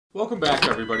Welcome back,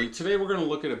 everybody. Today we're going to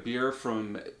look at a beer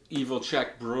from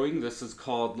Czech Brewing. This is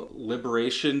called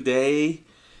Liberation Day,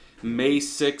 May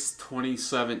 6,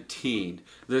 2017.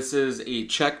 This is a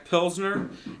Czech Pilsner,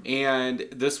 and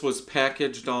this was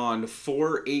packaged on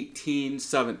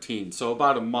 4/18/17, so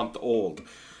about a month old.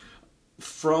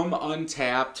 From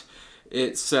Untapped,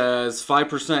 it says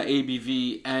 5%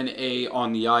 ABV NA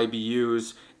on the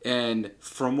IBUs, and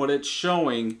from what it's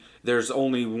showing, there's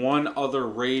only one other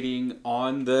rating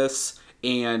on this,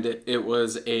 and it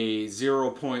was a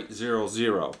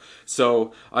 0.00.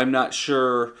 So I'm not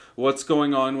sure what's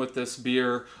going on with this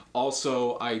beer.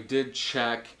 Also, I did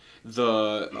check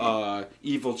the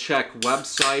Evil Czech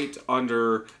website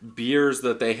under beers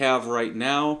that they have right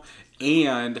now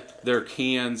and their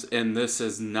cans, and this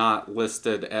is not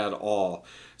listed at all.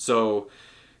 So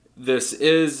this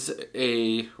is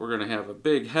we're going to have a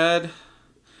big head.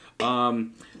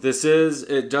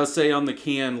 It does say on the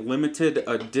can limited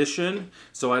edition,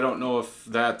 so I don't know if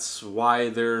that's why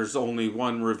there's only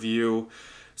one review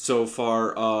so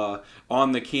far.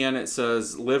 On the can it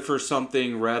says live for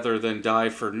something rather than die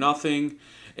for nothing,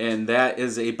 and that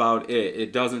is about it.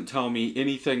 It doesn't tell me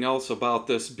anything else about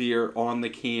this beer on the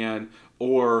can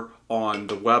or on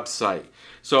the website.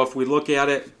 So if we look at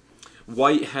it,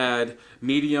 white head,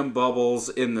 medium bubbles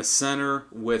in the center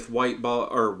with white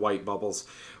bubbles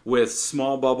with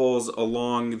small bubbles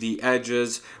along the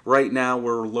edges. Right now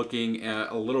we're looking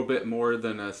at a little bit more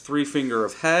than a 3-finger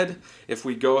of head. If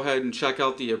we go ahead and check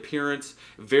out the appearance,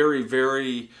 very,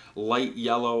 very light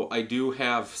yellow. I do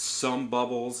have some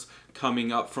bubbles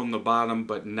coming up from the bottom,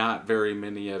 but not very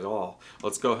many at all.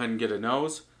 Let's go ahead and get a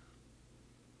nose.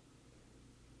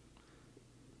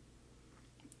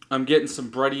 I'm getting some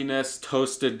breadiness,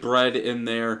 toasted bread in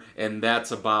there, and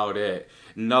that's about it.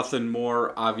 Nothing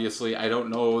more. Obviously, I don't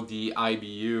know the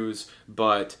IBUs,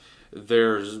 but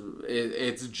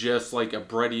it's just like a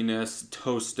breadiness,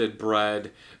 toasted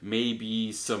bread,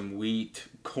 maybe some wheat,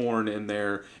 corn in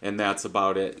there, and that's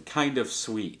about it. Kind of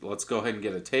sweet. Let's go ahead and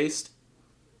get a taste.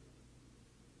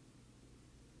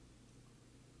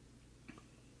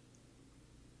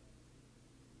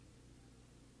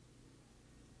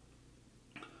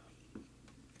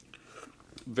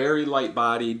 Very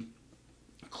light-bodied,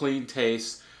 clean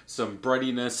taste, some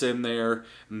breadiness in there,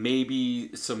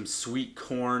 maybe some sweet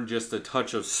corn, just a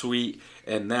touch of sweet,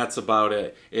 and that's about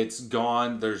it. It's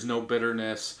gone. There's no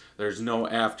bitterness. There's no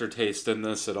aftertaste in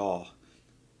this at all.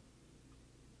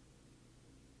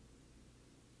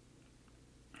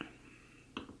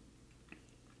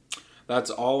 That's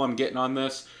all I'm getting on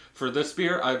this. For this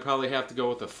beer, I'd probably have to go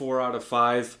with a 4 out of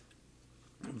 5.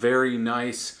 Very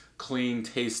nice, clean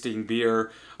tasting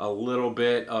beer. A little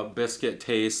bit of biscuit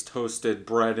taste, toasted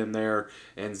bread in there,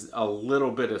 and a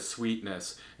little bit of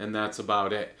sweetness, and that's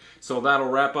about it. So that'll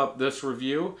wrap up this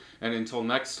review, and until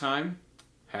next time,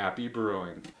 happy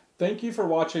brewing. Thank you for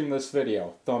watching this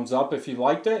video. Thumbs up if you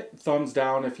liked it, thumbs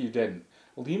down if you didn't.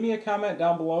 Leave me a comment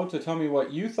down below to tell me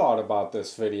what you thought about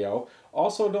this video.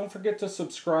 Also, don't forget to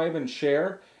subscribe and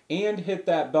share, and hit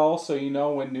that bell so you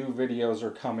know when new videos are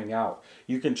coming out.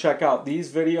 You can check out these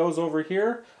videos over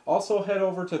here. Also head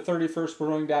over to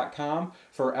 31stbrewing.com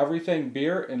for everything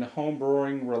beer and home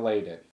brewing related.